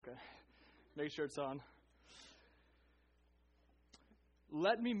Make sure it's on.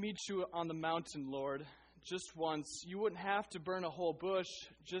 Let me meet you on the mountain, Lord, just once. You wouldn't have to burn a whole bush,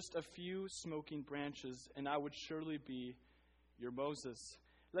 just a few smoking branches, and I would surely be your Moses.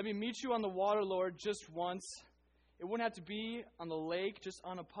 Let me meet you on the water, Lord, just once. It wouldn't have to be on the lake, just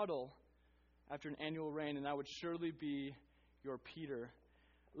on a puddle after an annual rain, and I would surely be your Peter.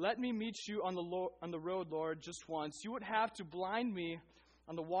 Let me meet you on the road, Lord, just once. You would have to blind me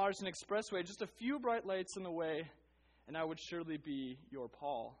on the waters and expressway, just a few bright lights in the way, and I would surely be your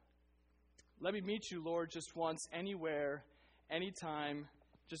Paul. Let me meet you, Lord, just once, anywhere, anytime.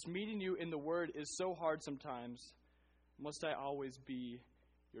 Just meeting you in the Word is so hard sometimes. Must I always be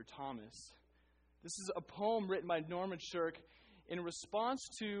your Thomas? This is a poem written by Norman Shirk in response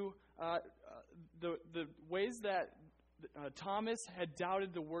to the ways that Thomas had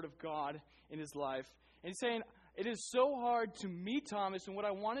doubted the Word of God in his life. And he's saying, it is so hard to meet Thomas, and what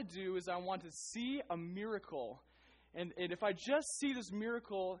I want to do is I want to see a miracle. And if I just see this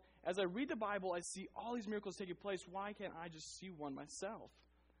miracle, as I read the Bible, I see all these miracles taking place. Why can't I just see one myself?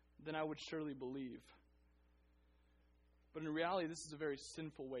 Then I would surely believe. But in reality, this is a very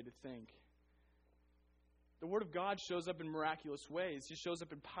sinful way to think. The Word of God shows up in miraculous ways. He shows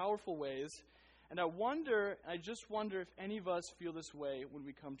up in powerful ways. And I just wonder if any of us feel this way when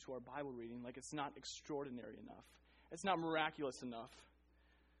we come to our Bible reading, like it's not extraordinary enough. It's not miraculous enough.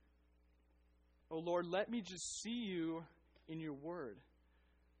 Oh Lord, let me just see you in your Word.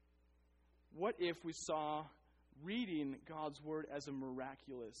 What if we saw reading God's Word as a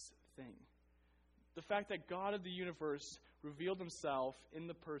miraculous thing? The fact that God of the universe revealed himself in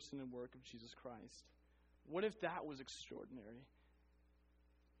the person and work of Jesus Christ. What if that was extraordinary?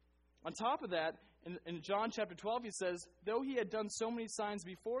 On top of that, in John chapter 12, he says, though he had done so many signs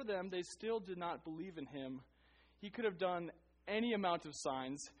before them, they still did not believe in him. He could have done any amount of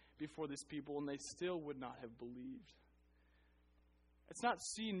signs before these people, and they still would not have believed. It's not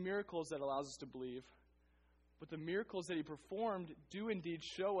seeing miracles that allows us to believe, but the miracles that he performed do indeed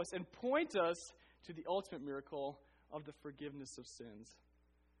show us and point us to the ultimate miracle of the forgiveness of sins.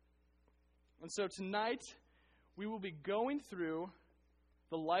 And so tonight, we will be going through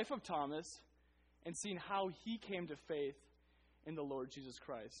the life of Thomas and seeing how he came to faith in the Lord Jesus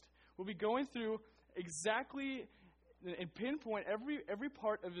Christ. We'll be going through exactly and pinpoint every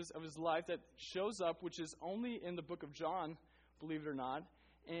part of his life that shows up, which is only in the book of John, believe it or not.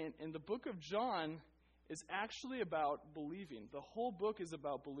 And the book of John is actually about believing. The whole book is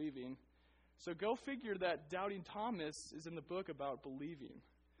about believing. So go figure that doubting Thomas is in the book about believing.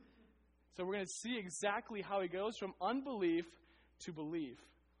 So we're going to see exactly how he goes from unbelief to belief.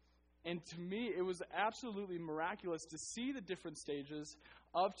 And to me, it was absolutely miraculous to see the different stages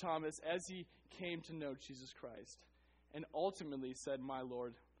of Thomas as he came to know Jesus Christ and ultimately said, my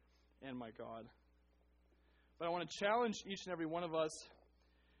Lord and my God. But I want to challenge each and every one of us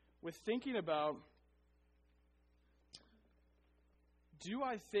with thinking about, do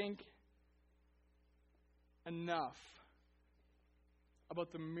I think enough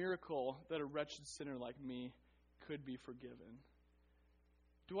about the miracle that a wretched sinner like me could be forgiven?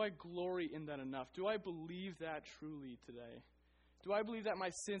 Do I glory in that enough? Do I believe that truly today? Do I believe that my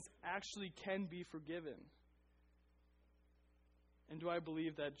sins actually can be forgiven? And do I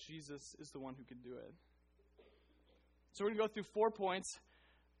believe that Jesus is the one who can do it? So we're going to go through 4 points.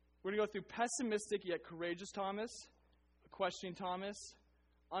 We're going to go through pessimistic yet courageous Thomas, questioning Thomas,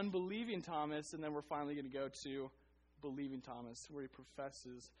 unbelieving Thomas, and then we're finally going to go to believing Thomas, where he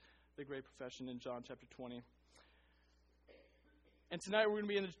professes the great profession in John chapter 20. And tonight we're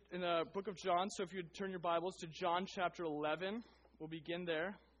going to be in the book of John, so if you'd turn your Bibles to John chapter 11, we'll begin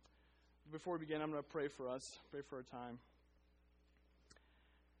there. Before we begin, I'm going to pray for us, pray for our time.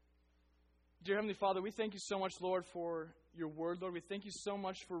 Dear Heavenly Father, we thank you so much, Lord, for your word. Lord, we thank you so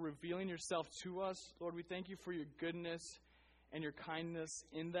much for revealing yourself to us. Lord, we thank you for your goodness and your kindness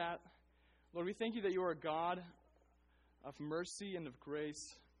in that. Lord, we thank you that you are a God of mercy and of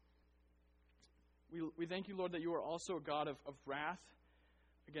grace. We thank you, Lord, that you are also a God of wrath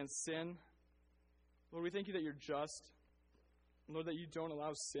against sin. Lord, we thank you that you're just. Lord, that you don't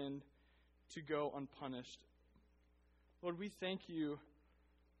allow sin to go unpunished. Lord, we thank you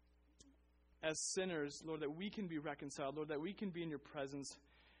as sinners, Lord, that we can be reconciled. Lord, that we can be in your presence.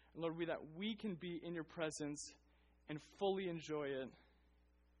 And Lord, that we can be in your presence and fully enjoy it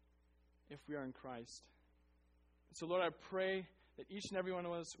if we are in Christ. So, Lord, I pray that each and every one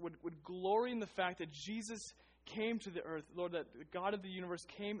of us would glory in the fact that Jesus came to the earth. Lord, that the God of the universe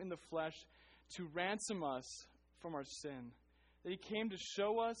came in the flesh to ransom us from our sin. That he came to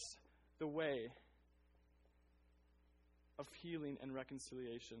show us the way of healing and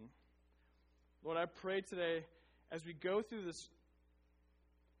reconciliation. Lord, I pray today as we go through this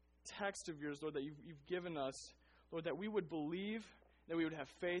text of yours, Lord, that you've given us, Lord, that we would believe, that we would have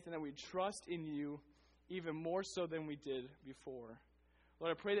faith, and that we would trust in you even more so than we did before.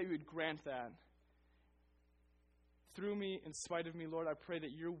 Lord, I pray that you would grant that. Through me, in spite of me, Lord, I pray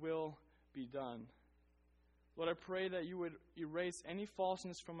that your will be done. Lord, I pray that you would erase any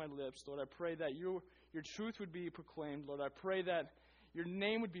falseness from my lips. Lord, I pray that your truth would be proclaimed. Lord, I pray that your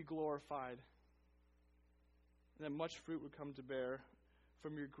name would be glorified, and that much fruit would come to bear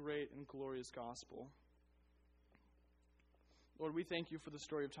from your great and glorious gospel. Lord, we thank you for the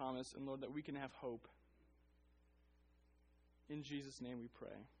story of Thomas, and Lord, that we can have hope. In Jesus' name we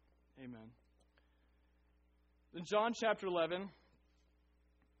pray. Amen. In John chapter 11,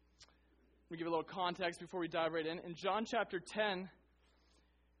 we give a little context before we dive right in. In John chapter 10,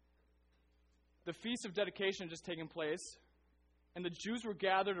 the Feast of Dedication had just taken place, and the Jews were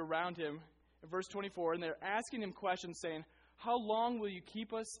gathered around him, in verse 24, and they're asking him questions saying, "How long will you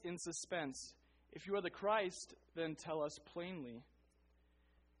keep us in suspense? If you are the Christ, then tell us plainly."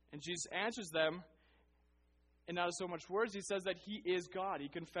 And Jesus answers them, and not so much words, he says that he is God. He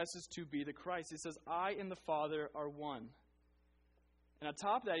confesses to be the Christ. He says, "I and the Father are one." And on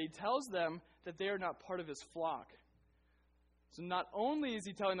top of that, he tells them that they are not part of his flock. So not only is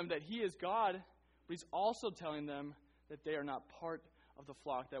he telling them that he is God, but he's also telling them that they are not part of the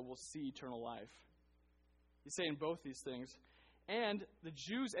flock that will see eternal life. He's saying both these things. And the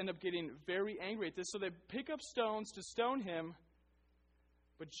Jews end up getting very angry at this, so they pick up stones to stone him,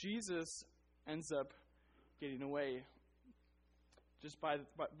 but Jesus ends up getting away. Just by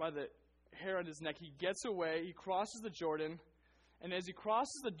the hair on his neck, he gets away, he crosses the Jordan, and as he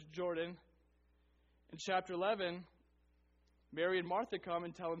crosses the Jordan, in chapter 11, Mary and Martha come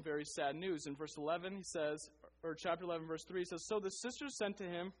and tell him very sad news. In verse 11, he says, or chapter 11, verse 3, he says, "So the sisters sent to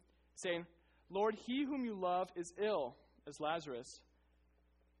him, saying, 'Lord, he whom you love is ill,' as Lazarus.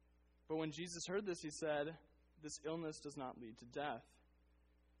 But when Jesus heard this, he said, 'This illness does not lead to death.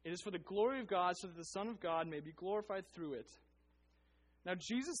 It is for the glory of God, so that the Son of God may be glorified through it.' Now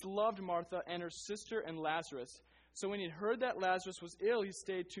Jesus loved Martha and her sister and Lazarus. So when he heard that Lazarus was ill, he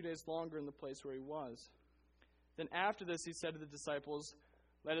stayed 2 days longer in the place where he was. Then after this, he said to the disciples,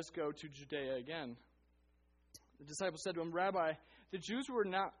 'Let us go to Judea again.' The disciples said to him, 'Rabbi, the Jews were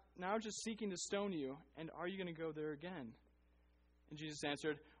now just seeking to stone you, and are you going to go there again?' And Jesus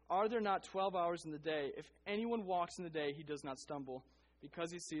answered, 'Are there not 12 hours in the day? If anyone walks in the day, he does not stumble,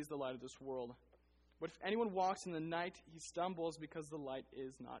 because he sees the light of this world. But if anyone walks in the night, he stumbles, because the light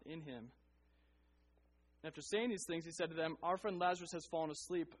is not in him.' And after saying these things, he said to them, 'Our friend Lazarus has fallen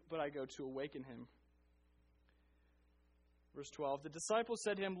asleep, but I go to awaken him.' Verse 12, the disciples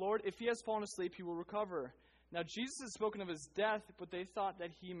said to him, 'Lord, if he has fallen asleep, he will recover.' Now Jesus had spoken of his death, but they thought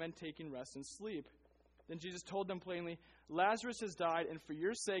that he meant taking rest and sleep. Then Jesus told them plainly, 'Lazarus has died, and for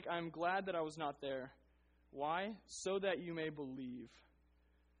your sake I am glad that I was not there.' Why? So that you may believe.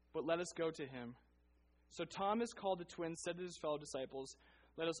 But let us go to him." So Thomas, called the twin, said to his fellow disciples,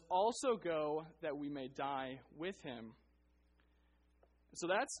 "Let us also go, that we may die with him." So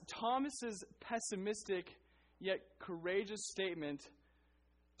that's Thomas's pessimistic yet courageous statement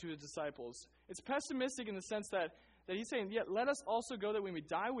to the disciples. It's pessimistic in the sense that he's saying, "Yeah, let us also go that we may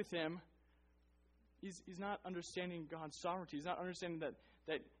die with him." He's not understanding God's sovereignty. He's not understanding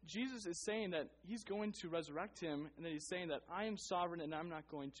that Jesus is saying that he's going to resurrect him, and that he's saying that I am sovereign and I'm not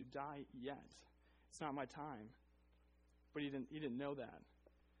going to die yet. It's not my time. But he didn't know that.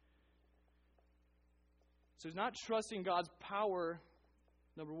 So he's not trusting God's power,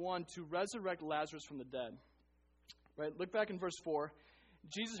 number one, to resurrect Lazarus from the dead. Right? Look back in verse 4.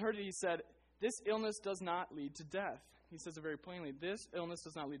 Jesus heard it, he said, "This illness does not lead to death." He says it very plainly. This illness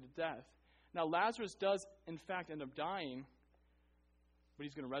does not lead to death. Now, Lazarus does, in fact, end up dying, but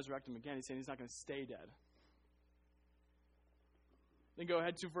he's going to resurrect him again. He's saying he's not going to stay dead. Then go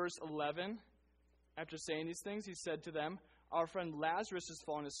ahead to verse 11. After saying these things, he said to them, "Our friend Lazarus has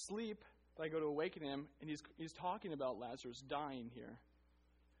fallen asleep, but I go to awaken him." And he's talking about Lazarus dying here.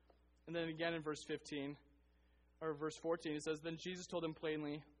 And then again in verse 14, it says, "Then Jesus told them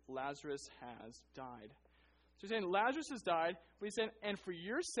plainly, 'Lazarus has died.'" So he's saying Lazarus has died, but he's saying, "And for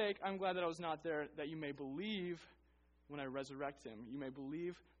your sake, I'm glad that I was not there, that you may believe when I resurrect him. You may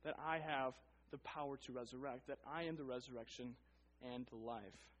believe that I have the power to resurrect, that I am the resurrection and the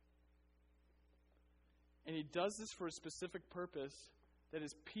life." And he does this for a specific purpose, that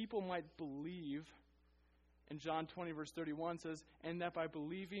his people might believe. And John 20, verse 31 says, "And that by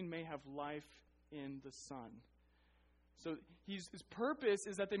believing may have life in the Son." So his purpose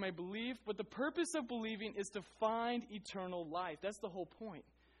is that they may believe, but the purpose of believing is to find eternal life. That's the whole point.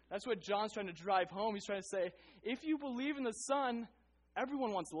 That's what John's trying to drive home. He's trying to say, if you believe in the Son,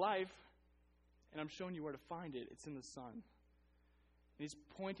 everyone wants life, and I'm showing you where to find it. It's in the Son. And he's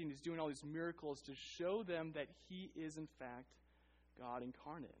pointing, he's doing all these miracles to show them that he is, in fact, God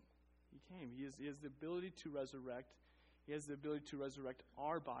incarnate. He came. He has the ability to resurrect. He has the ability to resurrect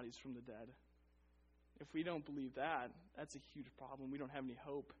our bodies from the dead. If we don't believe that, that's a huge problem. We don't have any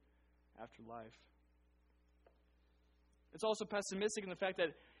hope after life. It's also pessimistic in the fact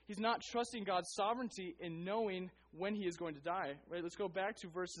that he's not trusting God's sovereignty in knowing when he is going to die. Right? Let's go back to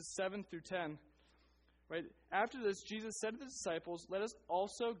verses 7 through 10. Right? After this, Jesus said to the disciples, "Let us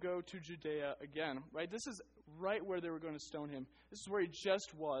also go to Judea again." Right? This is right where they were going to stone him. This is where he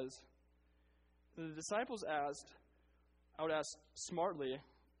just was. The disciples asked, I would ask smartly,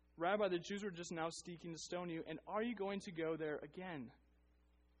 "Rabbi, the Jews were just now seeking to stone you, and are you going to go there again?"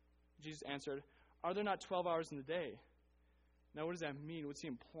 Jesus answered, "Are there not 12 hours in the day?" Now, what does that mean? What's he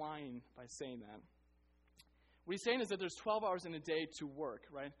implying by saying that? What he's saying is that there's 12 hours in a day to work,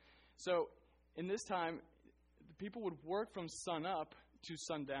 right? So, in this time, the people would work from sun up to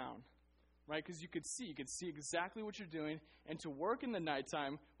sundown, right? Because you could see exactly what you're doing, and to work in the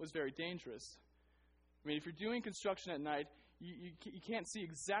nighttime was very dangerous. I mean, if you're doing construction at night, you can't see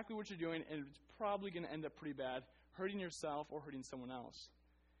exactly what you're doing, and it's probably going to end up pretty bad, hurting yourself or hurting someone else.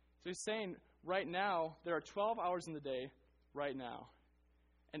 So he's saying, right now, there are 12 hours in the day, right now,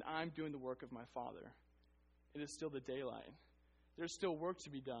 and I'm doing the work of my Father. It is still the daylight. There's still work to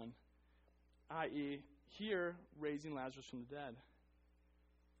be done, i.e., here, raising Lazarus from the dead.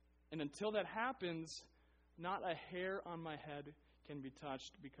 And until that happens, not a hair on my head can be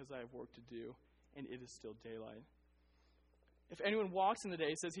touched because I have work to do, and it is still daylight. If anyone walks in the day,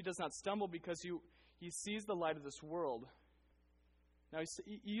 he says he does not stumble because he sees the light of this world. Now,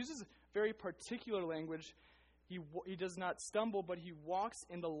 he uses very particular language. He does not stumble, but he walks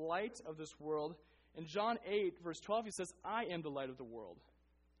in the light of this world. In John 8, verse 12, he says, "I am the light of the world.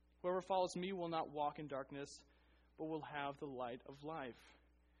 Whoever follows me will not walk in darkness, but will have the light of life."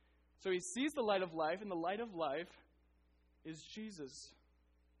 So he sees the light of life, and the light of life is Jesus.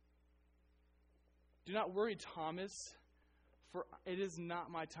 "Do not worry, Thomas, for it is not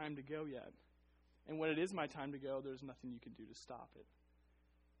my time to go yet. And when it is my time to go, there's nothing you can do to stop it."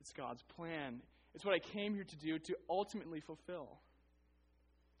 It's God's plan. It's what I came here to do, to ultimately fulfill.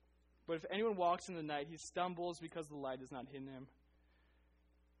 But if anyone walks in the night, he stumbles because the light is not in him.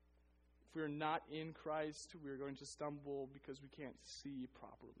 If we are not in Christ, we are going to stumble because we can't see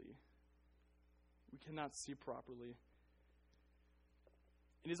properly. We cannot see properly.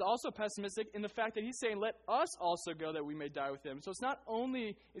 And he's also pessimistic in the fact that he's saying, let us also go that we may die with him. So it's not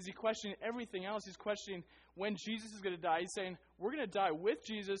only is he questioning everything else, he's questioning when Jesus is going to die. He's saying, we're going to die with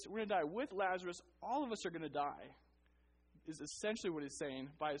Jesus, we're going to die with Lazarus, all of us are going to die, is essentially what he's saying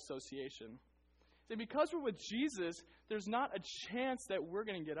by association. And because we're with Jesus, there's not a chance that we're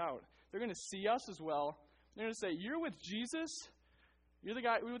going to get out. They're going to see us as well. They're going to say, you're with Jesus? You're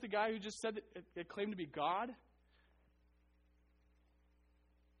with the guy who just said that claimed to be God?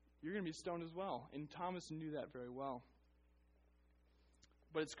 You're going to be stoned as well. And Thomas knew that very well.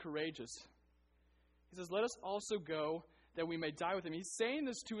 But it's courageous. He says, let us also go that we may die with him. He's saying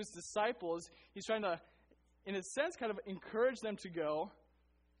this to his disciples. He's trying to, in a sense, kind of encourage them to go,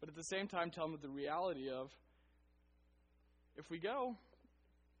 but at the same time tell them the reality of, if we go,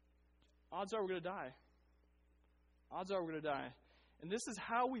 odds are we're going to die. Odds are we're going to die. And this is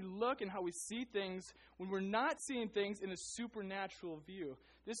how we look and how we see things when we're not seeing things in a supernatural view.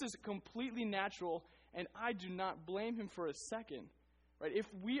 This is completely natural, and I do not blame him for a second. Right? If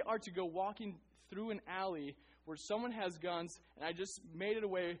we are to go walking through an alley where someone has guns, and I just made it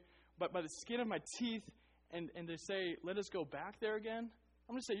away but by the skin of my teeth, and they say, let us go back there again,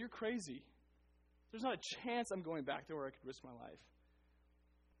 I'm going to say, you're crazy. There's not a chance I'm going back there where I could risk my life.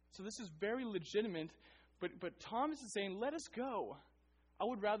 So this is very legitimate, but Thomas is saying, let us go. I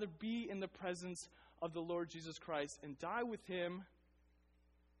would rather be in the presence of the Lord Jesus Christ and die with him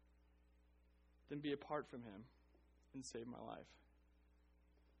than be apart from him and save my life.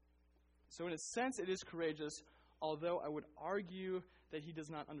 So in a sense, it is courageous, although I would argue that he does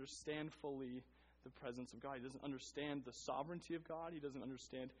not understand fully the presence of God. He doesn't understand the sovereignty of God. He doesn't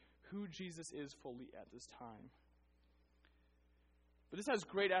understand who Jesus is fully at this time. But this has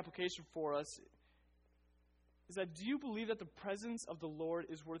great application for us. Is that, do you believe that the presence of the Lord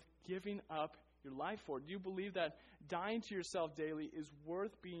is worth giving up your life for? Do you believe that dying to yourself daily is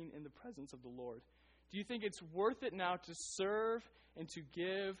worth being in the presence of the Lord? Do you think it's worth it now to serve and to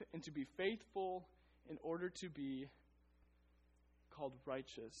give and to be faithful in order to be called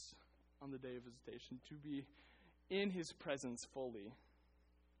righteous on the day of visitation, to be in his presence fully?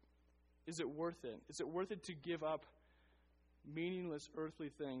 Is it worth it? Is it worth it to give up meaningless earthly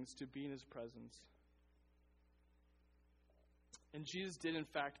things to be in his presence? And Jesus did, in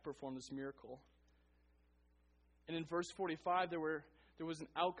fact, perform this miracle. And in verse 45, there was an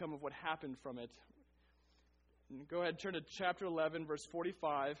outcome of what happened from it. And go ahead and turn to chapter 11, verse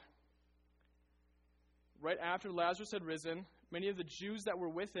 45. Right after Lazarus had risen, many of the Jews that were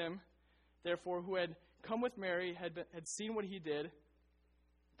with him, therefore, who had come with Mary, had seen what he did,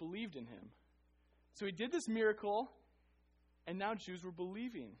 believed in him. So he did this miracle, and now Jews were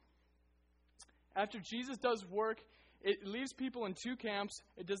believing. After Jesus does work, it leaves people in two camps.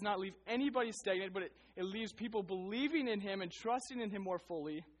 It does not leave anybody stagnant, but it leaves people believing in him and trusting in him more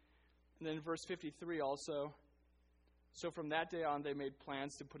fully. And then in verse 53 also, so from that day on they made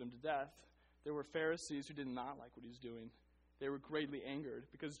plans to put him to death. There were Pharisees who did not like what he was doing. They were greatly angered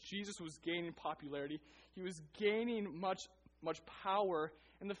because Jesus was gaining popularity. He was gaining much power,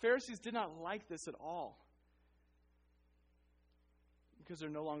 and the Pharisees did not like this at all because they're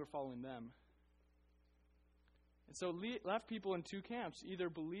no longer following them. And so it left people in two camps, either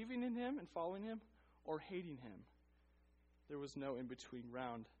believing in him and following him or hating him. There was no in-between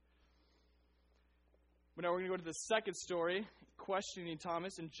ground. But now we're going to go to the second story, questioning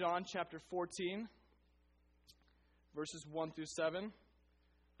Thomas, in John chapter 14, verses 1 through 7.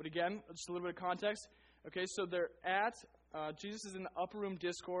 But again, just a little bit of context. Okay, so Jesus is in the upper room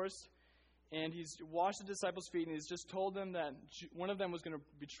discourse, and he's washed the disciples' feet, and he's just told them that one of them was going to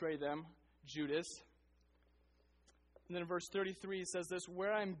betray them, Judas. And then in verse 33, he says this,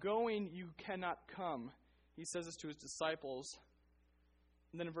 where I'm going, you cannot come. He says this to his disciples.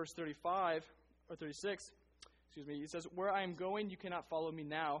 And then in verse 36, he says, where I am going, you cannot follow me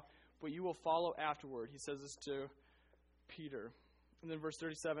now, but you will follow afterward. He says this to Peter. And then verse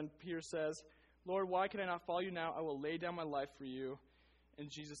 37, Peter says, Lord, why can I not follow you now? I will lay down my life for you. And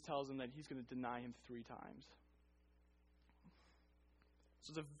Jesus tells him that he's going to deny him 3 times.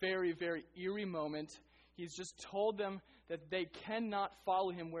 So it's a very, very eerie moment. He's just told them that they cannot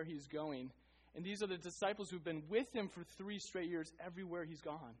follow him where he's going. And these are the disciples who've been with him for 3 straight years everywhere he's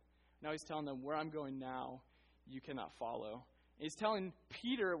gone. Now he's telling them, where I'm going now, you cannot follow. And he's telling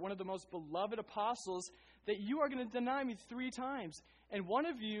Peter, one of the most beloved apostles, that you are going to deny me 3 times. And one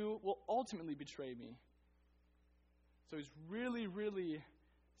of you will ultimately betray me. So he's really, really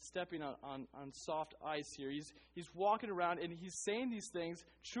stepping on soft ice here. He's walking around and he's saying these things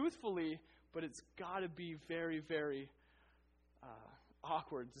truthfully, but it's got to be very, very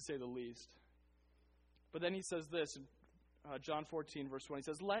awkward, to say the least. But then he says this in John 14, verse 1. He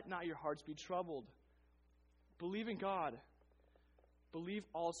says, let not your hearts be troubled. Believe in God. Believe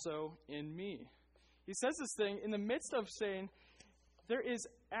also in me. He says this thing in the midst of saying, there is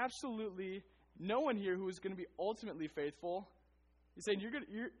absolutely no one here who is going to be ultimately faithful. He's saying,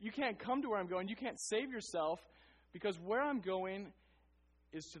 you can't come to where I'm going. You can't save yourself, because where I'm going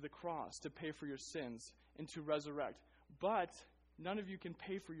is to the cross to pay for your sins and to resurrect. But none of you can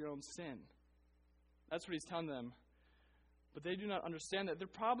pay for your own sin. That's what he's telling them. But they do not understand that. They're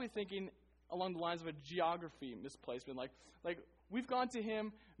probably thinking along the lines of a geography misplacement. Like we've gone to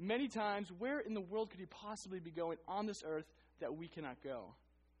him many times. Where in the world could he possibly be going on this earth that we cannot go?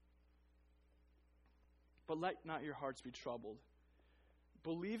 But let not your hearts be troubled.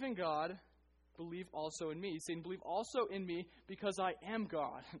 Believe in God. Believe also in me. He's saying, believe also in me, because I am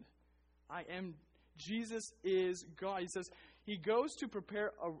God. Jesus is God. He says, he goes to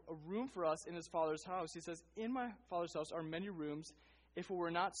prepare a room for us in his Father's house. He says, in my Father's house are many rooms. If it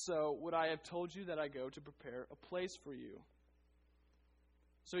were not so, would I have told you that I go to prepare a place for you?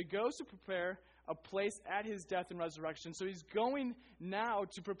 So he goes to prepare a place at his death and resurrection. So he's going now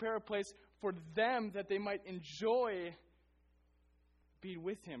to prepare a place for them that they might enjoy being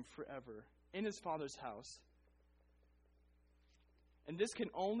with him forever in his Father's house. And this can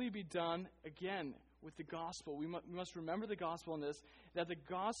only be done, again, with the gospel. We must remember the gospel in this, that the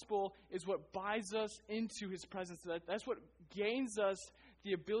gospel is what buys us into his presence. That's what gains us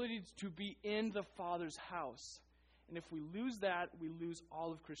the ability to be in the Father's house. And if we lose that, we lose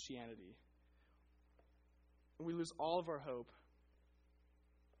all of Christianity. And we lose all of our hope.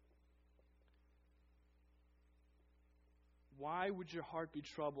 Why would your heart be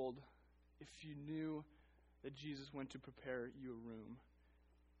troubled if you knew that Jesus went to prepare you a room?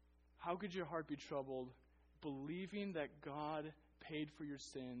 How could your heart be troubled believing that God paid for your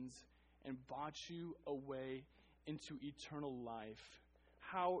sins and bought you a way into eternal life?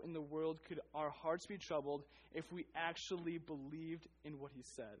 How in the world could our hearts be troubled if we actually believed in what he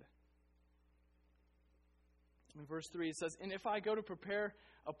said? In verse 3, it says, and if I go to prepare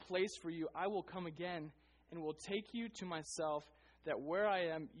a place for you, I will come again and will take you to myself, that where I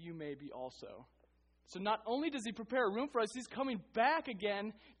am, you may be also. So not only does he prepare a room for us, he's coming back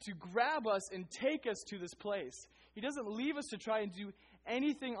again to grab us and take us to this place. He doesn't leave us to try and do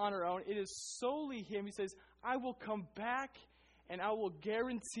anything on our own. It is solely him. He says, I will come back and I will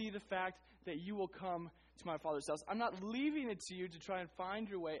guarantee the fact that you will come to my Father's house. I'm not leaving it to you to try and find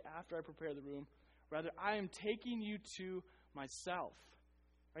your way after I prepare the room. Rather, I am taking you to myself.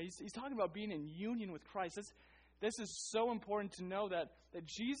 Right? He's talking about being in union with Christ. This is so important to know that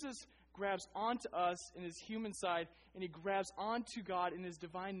Jesus grabs onto us in his human side, and he grabs onto God in his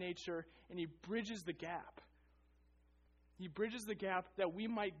divine nature, and he bridges the gap. He bridges the gap that we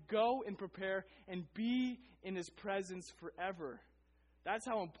might go and prepare and be in his presence forever. That's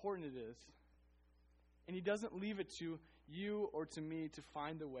how important it is. And he doesn't leave it to you or to me to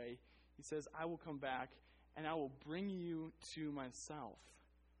find the way. He says, I will come back and I will bring you to myself.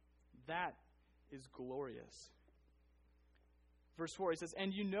 That is glorious. Verse 4, he says,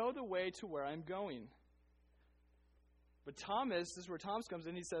 and you know the way to where I'm going. But Thomas, this is where Thomas comes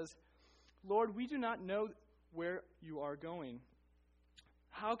in, he says, Lord, we do not know where you are going.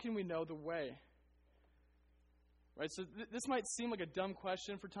 How can we know the way? Right, so this might seem like a dumb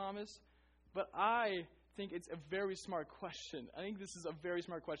question for Thomas, but I think it's a very smart question. I think this is a very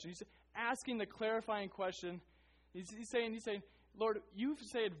smart question. He's asking the clarifying question. He's saying, Lord, you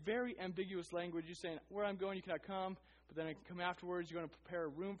say it very ambiguous language. You're saying, where I'm going, you cannot come, but then I can come afterwards. You're going to prepare a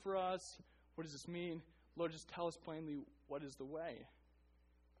room for us. What does this mean? Lord, just tell us plainly, what is the way?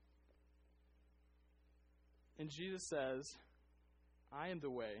 And Jesus says, I am the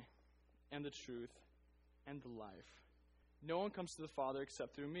way and the truth and the life. No one comes to the Father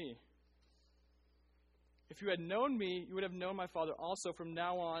except through me. If you had known me, you would have known my Father also. From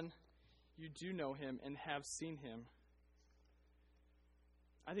now on, you do know him and have seen him.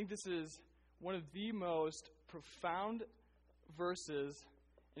 I think this is one of the most profound verses,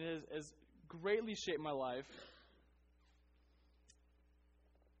 and it has greatly shaped my life.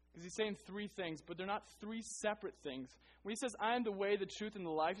 Because he's saying three things, but they're not three separate things. When he says, I am the way, the truth, and the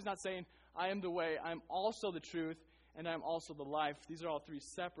life, he's not saying, I am the way, I am also the truth, and I am also the life. These are all three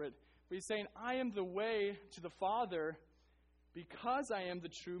separate. But he's saying, I am the way to the Father because I am the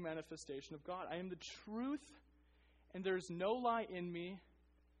true manifestation of God. I am the truth, and there's no lie in me.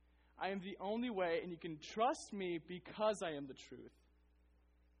 I am the only way, and you can trust me because I am the truth.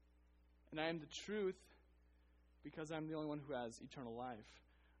 And I am the truth because I'm the only one who has eternal life.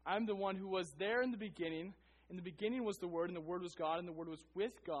 I'm the one who was there in the beginning. In the beginning was the Word, and the Word was God, and the Word was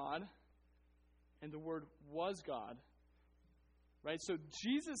with God, and the Word was God. Right? So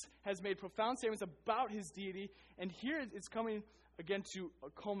Jesus has made profound statements about his deity, and here it's coming again to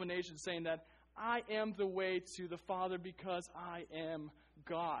a culmination, saying that I am the way to the Father because I am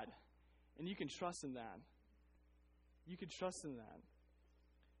God. And you can trust in that. You can trust in that.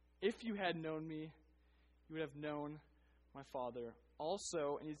 If you had known me, you would have known my Father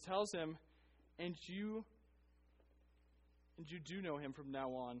also. And he tells him, and you do know him from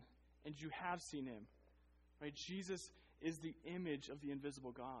now on, and you have seen him. Right? Jesus is the image of the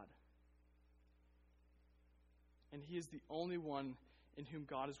invisible God. And he is the only one in whom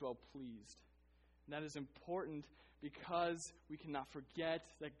God is well pleased. And that is important because we cannot forget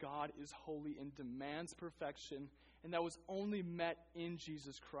that God is holy and demands perfection, and that was only met in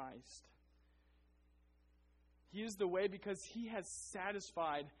Jesus Christ. He is the way because he has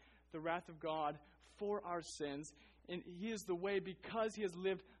satisfied the wrath of God for our sins, and he is the way because he has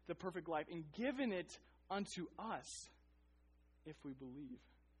lived the perfect life and given it unto us if we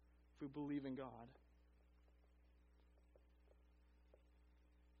believe in God.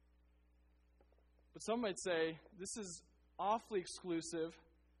 But some might say, this is awfully exclusive,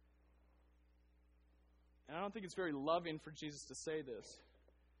 and I don't think it's very loving for Jesus to say this.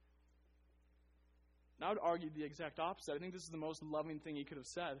 And I would argue the exact opposite. I think this is the most loving thing he could have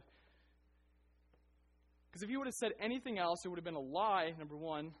said. Because if he would have said anything else, it would have been a lie, number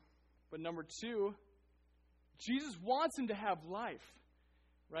one. But number two, Jesus wants him to have life,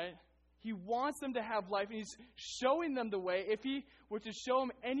 right? He wants them to have life, and he's showing them the way. If he were to show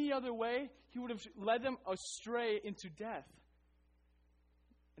them any other way, he would have led them astray into death.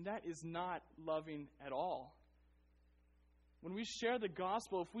 And that is not loving at all. When we share the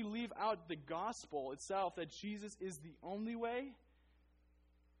gospel, if we leave out the gospel itself, that Jesus is the only way,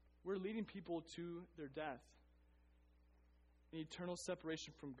 we're leading people to their death, an eternal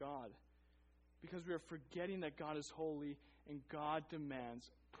separation from God, because we are forgetting that God is holy and God demands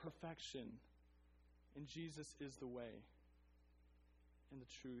perfection. And Jesus is the way and the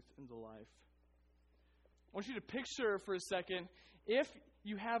truth and the life. I want you to picture for a second, if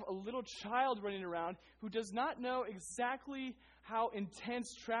you have a little child running around who does not know exactly how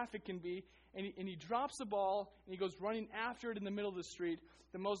intense traffic can be, and he drops the ball, and he goes running after it in the middle of the street.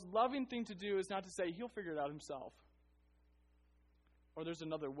 The most loving thing to do is not to say, he'll figure it out himself. Or there's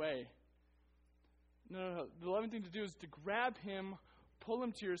another way. No. The loving thing to do is to grab him, pull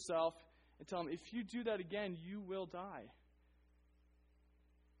him to yourself, and tell him, if you do that again, you will die.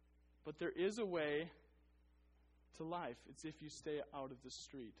 But there is a way to life. It's if you stay out of the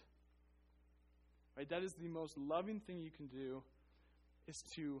street. Right? That is the most loving thing you can do, is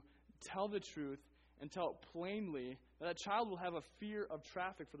to tell the truth and tell it plainly. That child will have a fear of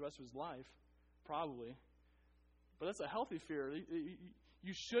traffic for the rest of his life, probably. But that's a healthy fear.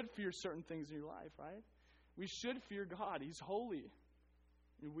 You should fear certain things in your life, right? We should fear God. He's holy.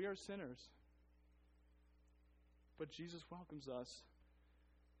 And we are sinners. But Jesus welcomes us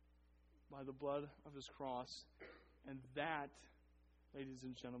by the blood of his cross. And that, ladies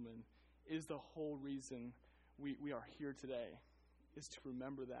and gentlemen, is the whole reason we are here today, is to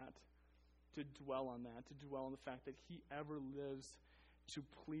remember that, to dwell on that, to dwell on the fact that he ever lives to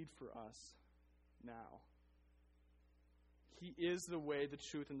plead for us now. He is the way, the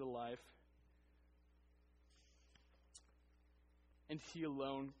truth, and the life. And he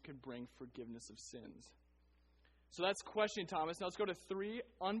alone can bring forgiveness of sins. So that's questioning Thomas. Now let's go to 3,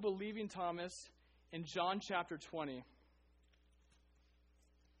 unbelieving Thomas in John chapter 20.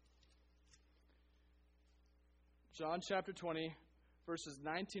 John chapter 20, verses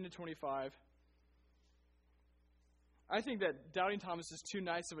 19 to 25. I think that doubting Thomas is too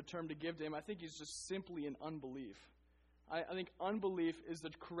nice of a term to give to him. I think he's just simply in unbelief. I think unbelief is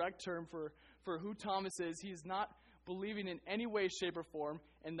the correct term for who Thomas is. He is not believing in any way, shape, or form,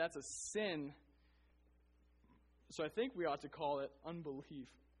 and that's a sin. So I think we ought to call it unbelief,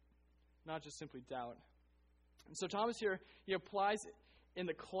 not just simply doubt. And so Thomas here, he applies in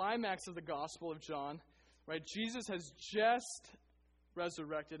the climax of the Gospel of John, right? Jesus has just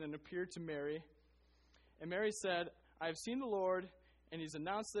resurrected and appeared to Mary. And Mary said, I have seen the Lord. And he's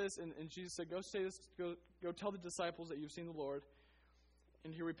announced this, and Jesus said, go say this, go tell the disciples that you've seen the Lord.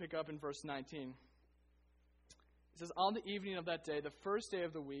 And here we pick up in verse 19. It says, on the evening of that day, the first day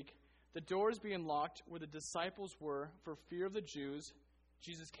of the week, the doors being locked where the disciples were for fear of the Jews,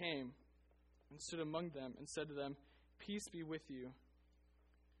 Jesus came and stood among them and said to them, peace be with you.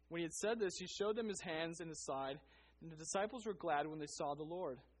 When he had said this, he showed them his hands and his side, and the disciples were glad when they saw the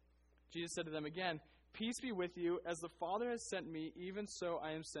Lord. Jesus said to them again, peace be with you. As the Father has sent me, even so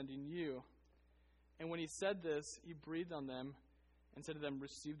I am sending you. And when he said this, he breathed on them and said to them,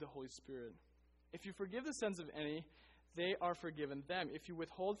 receive the Holy Spirit. If you forgive the sins of any, they are forgiven them. If you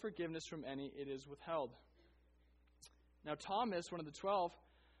withhold forgiveness from any, it is withheld. Now Thomas, one of the 12,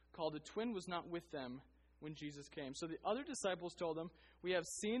 called the twin, was not with them when Jesus came. So the other disciples told him, we have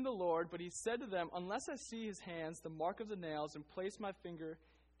seen the Lord. But he said to them, unless I see his hands, the mark of the nails, and place my finger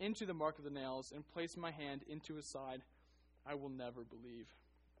into the mark of the nails, and place my hand into his side, I will never believe.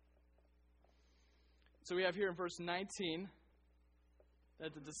 So we have here in verse 19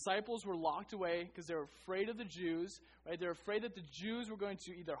 that the disciples were locked away because they were afraid of the Jews, right? They're afraid that the Jews were going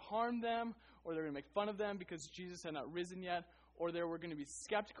to either harm them or they were going to make fun of them because Jesus had not risen yet, or they were going to be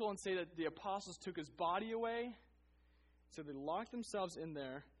skeptical and say that the apostles took his body away. So they locked themselves in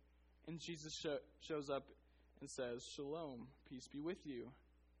there, and Jesus shows up and says, Shalom, peace be with you.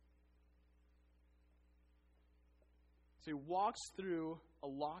 So he walks through a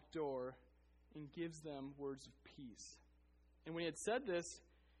locked door and gives them words of peace. And when he had said this,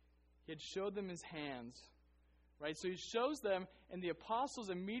 he had showed them his hands. Right? So he shows them, and the apostles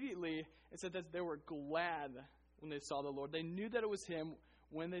immediately, it said that they were glad when they saw the Lord. They knew that it was him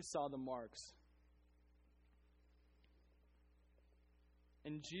when they saw the marks.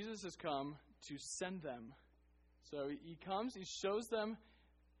 And Jesus has come to send them. So he comes, he shows them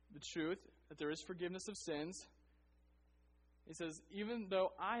the truth, that there is forgiveness of sins. He says, even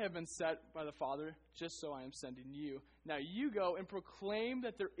though I have been sent by the Father, just so I am sending you. Now you go and proclaim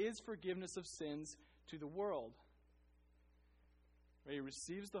that there is forgiveness of sins to the world. Right? He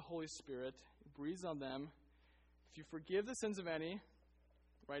receives the Holy Spirit, he breathes on them. If you forgive the sins of any,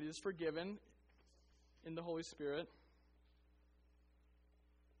 right, it is forgiven in the Holy Spirit.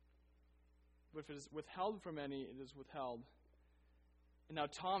 But if it is withheld from any, it is withheld. And now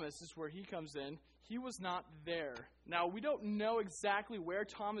Thomas, this is where he comes in. He was not there. Now, we don't know exactly where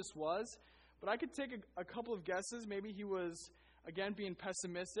Thomas was, but I could take a couple of guesses. Maybe he was, again, being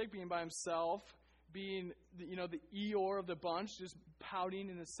pessimistic, being by himself, being, the Eeyore of the bunch, just pouting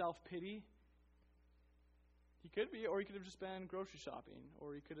in his self-pity. He could be, or he could have just been grocery shopping,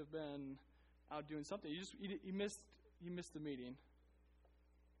 or he could have been out doing something. He missed the meeting.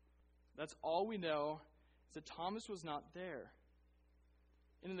 That's all we know, is that Thomas was not there.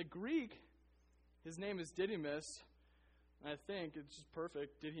 And in the Greek, his name is Didymus. And I think it's just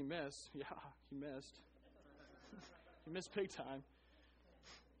perfect. Did he miss? Yeah, he missed. He missed big time.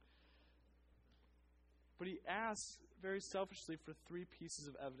 But he asks very selfishly for 3 pieces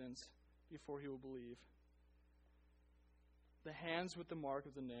of evidence before he will believe. The hands with the mark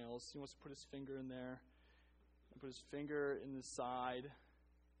of the nails. He wants to put his finger in there, and put his finger in the side,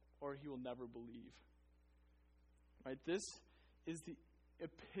 or he will never believe. Right? This is the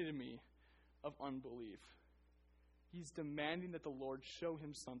epitome of unbelief. He's demanding that the Lord show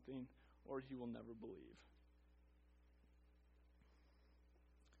him something, or he will never believe.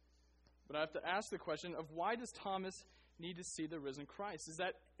 But I have to ask the question of, why does Thomas need to see the risen Christ? Is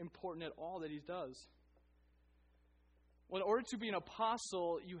that important at all that he does? Well, in order to be an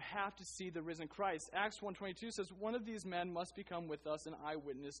apostle, you have to see the risen Christ. Acts 1:22 says, one of these men must become with us an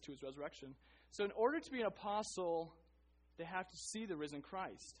eyewitness to his resurrection. So in order to be an apostle, they have to see the risen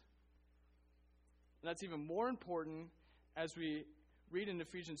Christ. And that's even more important as we read in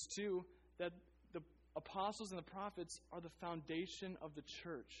Ephesians 2 that the apostles and the prophets are the foundation of the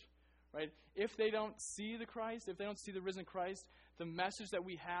church. Right? If they don't see the Christ, if they don't see the risen Christ, the message that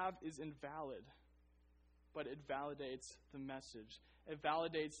we have is invalid. But it validates the message. It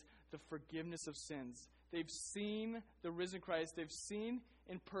validates the forgiveness of sins. They've seen the risen Christ. They've seen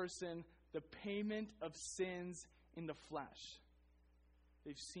in person the payment of sins in the flesh.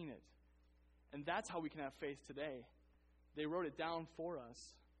 They've seen it. And that's how we can have faith today. They wrote it down for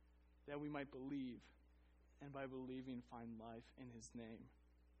us that we might believe, and by believing find life in his name.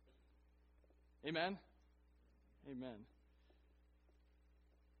 Amen? Amen.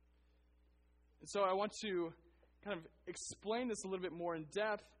 And so I want to kind of explain this a little bit more in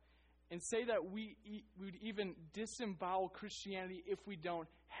depth and say that we would even disembowel Christianity if we don't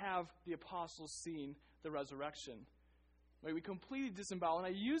have the apostles seeing the resurrection. Right? We completely disembowel. And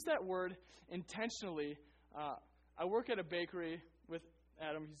I use that word intentionally. I work at a bakery with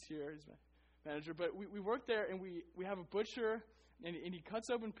Adam. He's here. He's my manager. But we work there, and we have a butcher, and he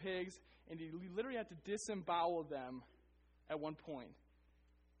cuts open pigs, and he literally had to disembowel them at one point.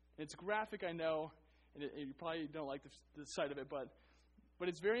 And it's graphic, I know, and you probably don't like the sight of it, but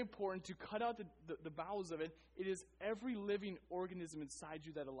it's very important to cut out the bowels of it. It is every living organism inside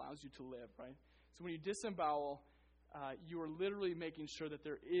you that allows you to live, right? So when you disembowel, you are literally making sure that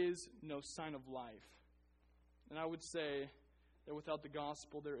there is no sign of life. And I would say that without the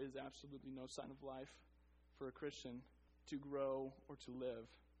gospel, there is absolutely no sign of life for a Christian to grow or to live.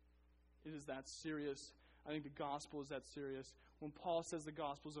 It is that serious. I think the gospel is that serious. When Paul says the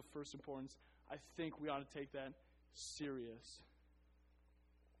gospel is of first importance, I think we ought to take that serious.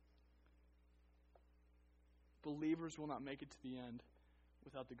 Believers will not make it to the end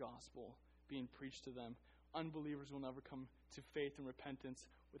without the gospel being preached to them. Unbelievers will never come to faith and repentance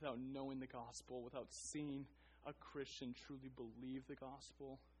without knowing the gospel, without seeing a Christian truly believe the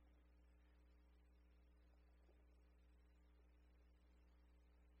gospel.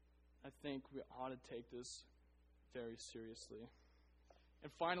 I think we ought to take this very seriously.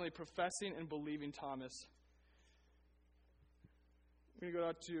 And finally, professing and believing Thomas. We're going to go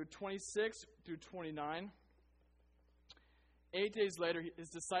out to 26 through 29. 8 days later, his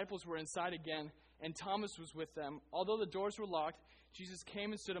disciples were inside again, and Thomas was with them. Although the doors were locked, Jesus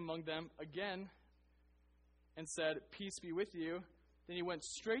came and stood among them again and said, "Peace be with you." Then he went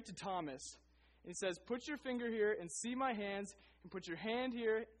straight to Thomas. And he says, "Put your finger here and see my hands, and put your hand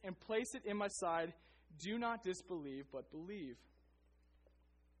here and place it in my side. Do not disbelieve, but believe."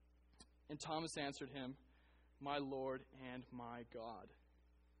 And Thomas answered him, "My Lord and my God."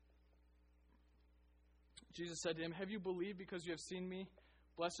 Jesus said to him, "Have you believed because you have seen me?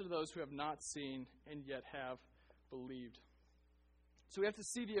 Blessed are those who have not seen and yet have believed." So we have to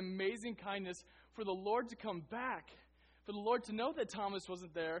see the amazing kindness for the Lord to come back, for the Lord to know that Thomas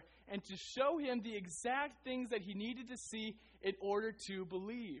wasn't there, and to show him the exact things that he needed to see in order to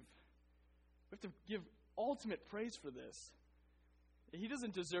believe. We have to give ultimate praise for this. He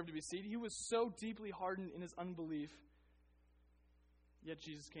doesn't deserve to be seen. He was so deeply hardened in his unbelief. Yet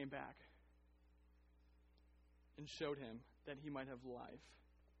Jesus came back and showed him that he might have life.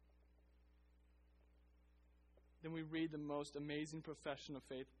 Then we read the most amazing profession of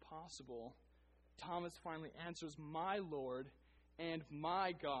faith possible. Thomas finally answers, "My Lord and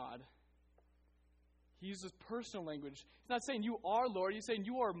my God." He uses personal language. He's not saying you are Lord. He's saying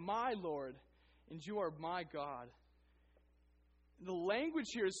you are my Lord and you are my God. The language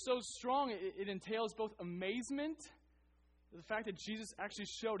here is so strong, it entails both amazement, the fact that Jesus actually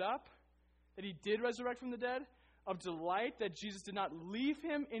showed up, that he did resurrect from the dead, of delight that Jesus did not leave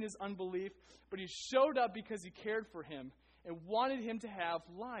him in his unbelief, but he showed up because he cared for him and wanted him to have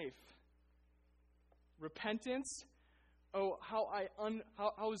life. Repentance. Oh, how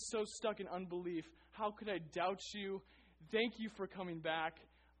I was so stuck in unbelief. How could I doubt you? Thank you for coming back.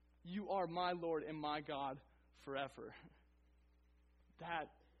 You are my Lord and my God forever. That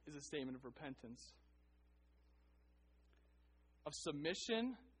is a statement of repentance. Of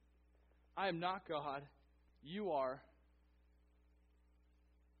submission. I am not God. You are.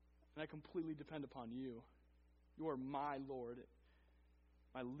 And I completely depend upon you. You are my Lord,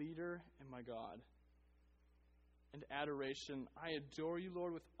 my leader, and my God. And adoration. I adore you,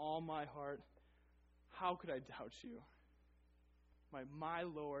 Lord, with all my heart. How could I doubt you? My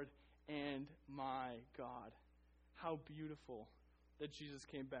Lord and my God. How beautiful that Jesus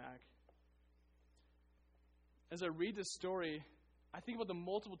came back. As I read this story, I think about the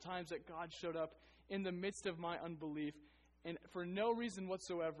multiple times that God showed up in the midst of my unbelief, and for no reason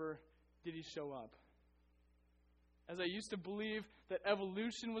whatsoever did he show up. As I used to believe that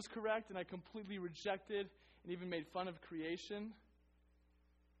evolution was correct, and I completely rejected and even made fun of creation,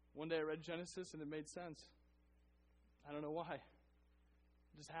 one day I read Genesis and it made sense. I don't know why.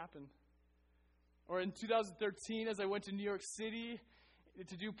 It just happened. Or in 2013, as I went to New York City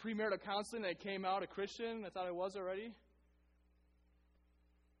to do premarital counseling, I came out a Christian. I thought I was already.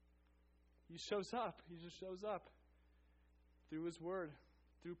 He shows up. He just shows up through his word,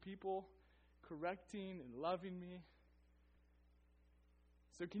 through people correcting and loving me.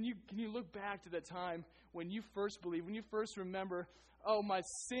 So can you look back to that time when you first believed, when you first remember, oh, my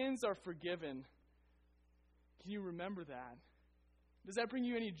sins are forgiven? Can you remember that? Does that bring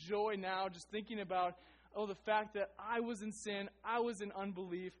you any joy now, just thinking about, oh, the fact that I was in sin, I was in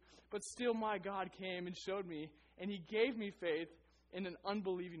unbelief, but still my God came and showed me, and he gave me faith in an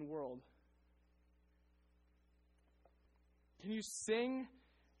unbelieving world? Can you sing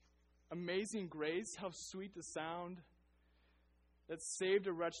Amazing Grace? How sweet the sound that saved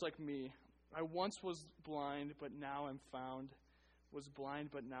a wretch like me. I once was blind, but now I'm found. Was blind,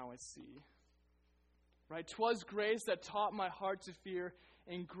 but now I see. Right? 'Twas grace that taught my heart to fear,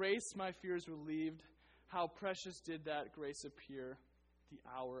 and grace my fears relieved. How precious did that grace appear the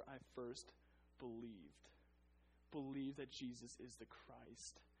hour I first believed. Believed that Jesus is the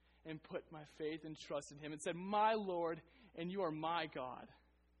Christ, and put my faith and trust in him, and said, my Lord, and you are my God.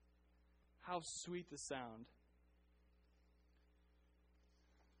 How sweet the sound.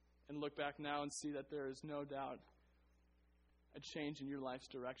 And look back now and see that there is no doubt a change in your life's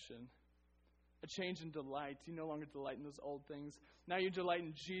direction. A change in delight. You no longer delight in those old things. Now you delight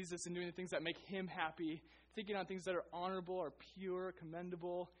in Jesus and doing the things that make him happy. Thinking on things that are honorable, or pure,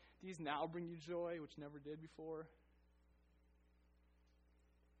 commendable. These now bring you joy, which never did before.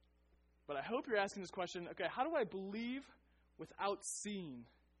 But I hope you're asking this question, okay, how do I believe without seeing?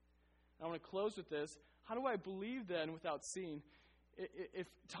 I want to close with this. How do I believe then without seeing? If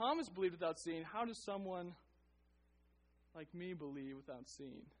Thomas believed without seeing, how does someone like me believe without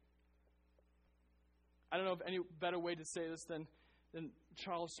seeing? I don't know of any better way to say this than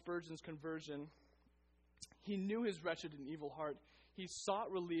Charles Spurgeon's conversion. He knew his wretched and evil heart. He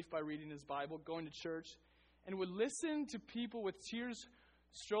sought relief by reading his Bible, going to church, and would listen to people with tears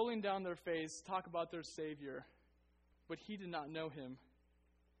strolling down their face talk about their Savior. But he did not know him.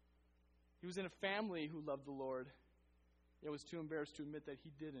 He was in a family who loved the Lord, yet was too embarrassed to admit that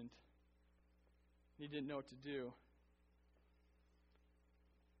he didn't. He didn't know what to do.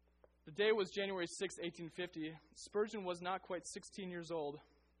 The day was January 6, 1850. Spurgeon was not quite 16 years old.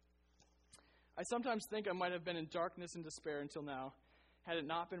 I sometimes think I might have been in darkness and despair until now, had it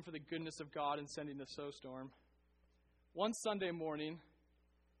not been for the goodness of God in sending the snowstorm. One Sunday morning,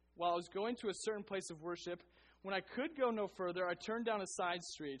 while I was going to a certain place of worship, when I could go no further, I turned down a side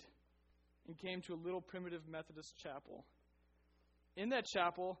street and came to a little primitive Methodist chapel. In that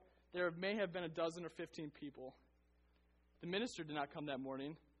chapel, there may have been a dozen or 15 people. The minister did not come that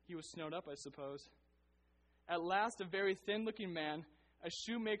morning. He was snowed up, I suppose. At last, a very thin-looking man, a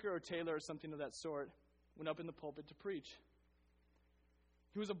shoemaker or tailor or something of that sort, went up in the pulpit to preach.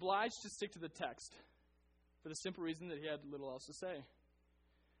 He was obliged to stick to the text for the simple reason that he had little else to say.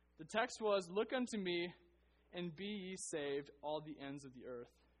 The text was, "Look unto me, and be ye saved, all the ends of the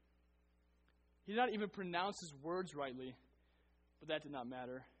earth." He did not even pronounce his words rightly, but that did not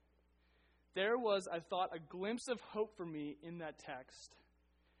matter. There was, I thought, a glimpse of hope for me in that text.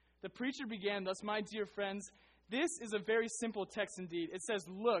 The preacher began thus, "My dear friends, this is a very simple text indeed. It says,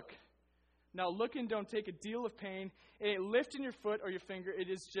 look. Now look and don't take a deal of pain. It ain't lifting your foot or your finger. It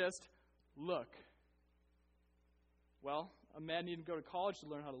is just look." Well, a man needn't go to college to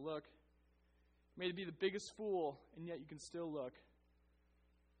learn how to look. You may be the biggest fool, and yet you can still look.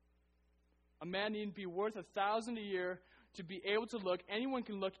 A man needn't be worth 1,000 a year to be able to look. Anyone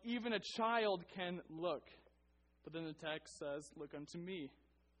can look. Even a child can look. But then the text says, look unto me.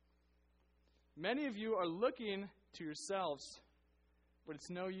 Many of you are looking to yourselves, but it's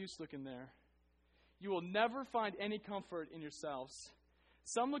no use looking there. You will never find any comfort in yourselves.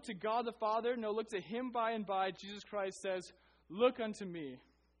 Some look to God the Father, no, look to Him by and by. Jesus Christ says, look unto me.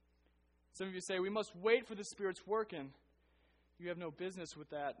 Some of you say, we must wait for the Spirit's working. You have no business with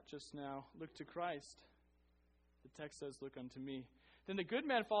that just now. Look to Christ. The text says, look unto me. Then the good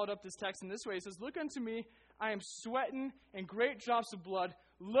man followed up this text in this way. He says, look unto me. I am sweating and great drops of blood.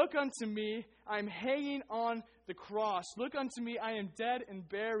 Look unto me. I am hanging on the cross. Look unto me. I am dead and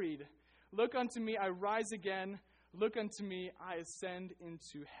buried. Look unto me. I rise again. Look unto me. I ascend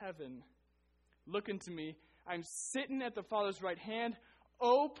into heaven. Look unto me. I am sitting at the Father's right hand.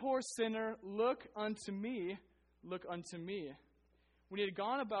 O poor sinner, look unto me. Look unto me. When he had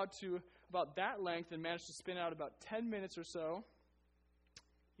gone about that length and managed to spin out about 10 minutes or so,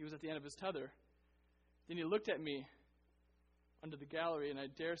 he was at the end of his tether. Then he looked at me under the gallery, and I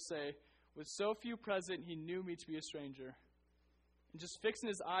dare say, with so few present, he knew me to be a stranger. And just fixing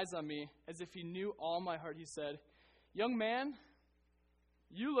his eyes on me, as if he knew all my heart, he said, young man,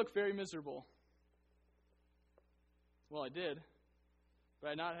 you look very miserable. Well, I did, but I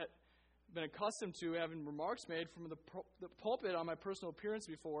had not been accustomed to having remarks made from the pulpit on my personal appearance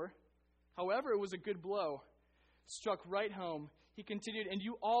before. However, it was a good blow. Struck right home. He continued, and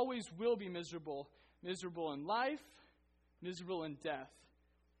you always will be miserable. Miserable in life, miserable in death,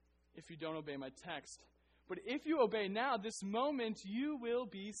 if you don't obey my text. But if you obey now, this moment, you will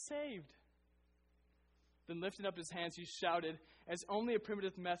be saved. Then lifting up his hands, he shouted, as only a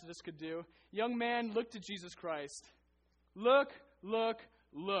primitive Methodist could do, young man, look to Jesus Christ. Look, look,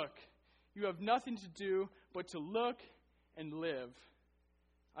 look. You have nothing to do but to look and live.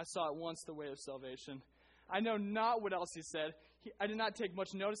 I saw at once the way of salvation. I know not what else he said. I did not take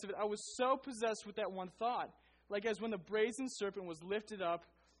much notice of it. I was so possessed with that one thought. Like as when the brazen serpent was lifted up,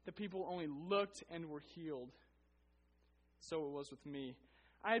 the people only looked and were healed. So it was with me.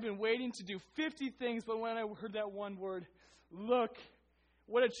 I had been waiting to do 50 things, but when I heard that one word, look,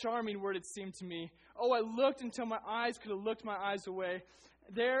 what a charming word it seemed to me. Oh, I looked until my eyes could have looked my eyes away.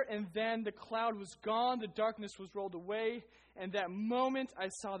 There and then the cloud was gone, the darkness was rolled away, and that moment I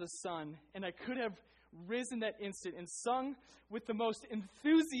saw the sun, and I could have risen that instant and sung with the most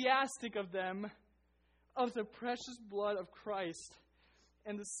enthusiastic of them of the precious blood of Christ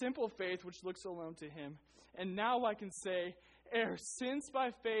and the simple faith which looks alone to him. And now I can say, ere since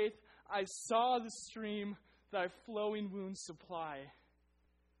by faith I saw the stream thy flowing wounds supply.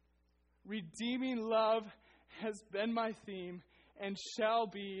 Redeeming love has been my theme and shall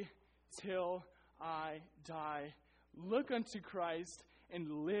be till I die. Look unto Christ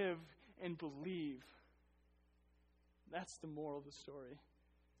and live and believe. That's the moral of the story.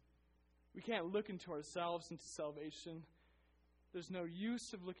 We can't look into ourselves into salvation. There's no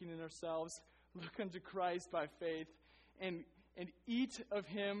use of looking in ourselves. Look unto Christ by faith and eat of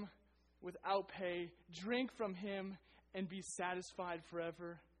him without pay. Drink from him and be satisfied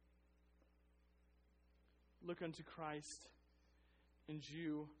forever. Look unto Christ and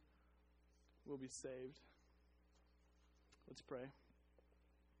you will be saved. Let's pray.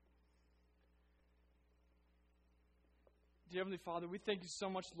 Dear Heavenly Father, we thank you so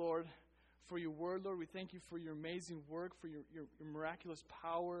much, Lord, for your word, Lord. We thank you for your amazing work, for your miraculous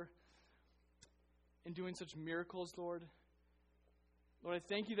power in doing such miracles, Lord. Lord, I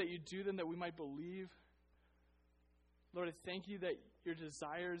thank you that you do them that we might believe. Lord, I thank you that your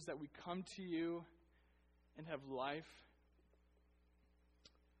desire is that we come to you and have life.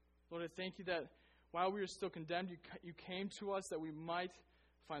 Lord, I thank you that while we were still condemned, you came to us that we might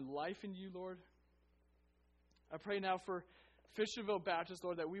find life in you, Lord. I pray now for Fisherville Baptist,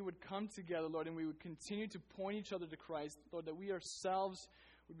 Lord, that we would come together, Lord, and we would continue to point each other to Christ. Lord, that we ourselves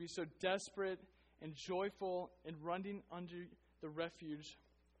would be so desperate and joyful and running under the refuge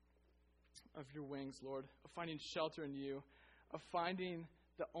of your wings, Lord, of finding shelter in you, of finding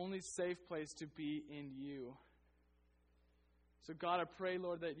the only safe place to be in you. So God, I pray,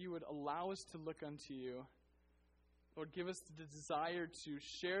 Lord, that you would allow us to look unto you. Lord, give us the desire to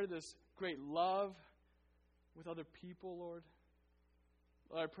share this great love with other people, Lord.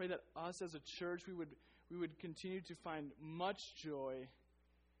 Lord, I pray that us as a church, we would continue to find much joy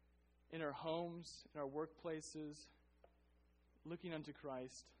in our homes, in our workplaces, looking unto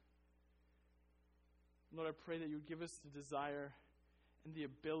Christ. Lord, I pray that you would give us the desire and the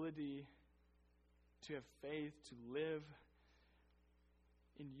ability to have faith, to live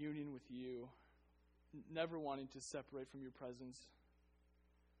in union with you. never wanting to separate from your presence.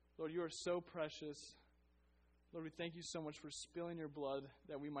 Lord, you are so precious. Lord, we thank you so much for spilling your blood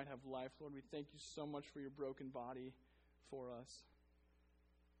that we might have life. Lord, we thank you so much for your broken body for us.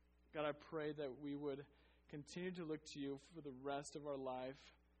 God, I pray that we would continue to look to you for the rest of our life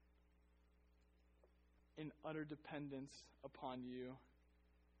in utter dependence upon you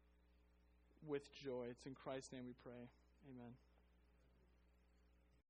with joy. It's in Christ's name we pray. Amen.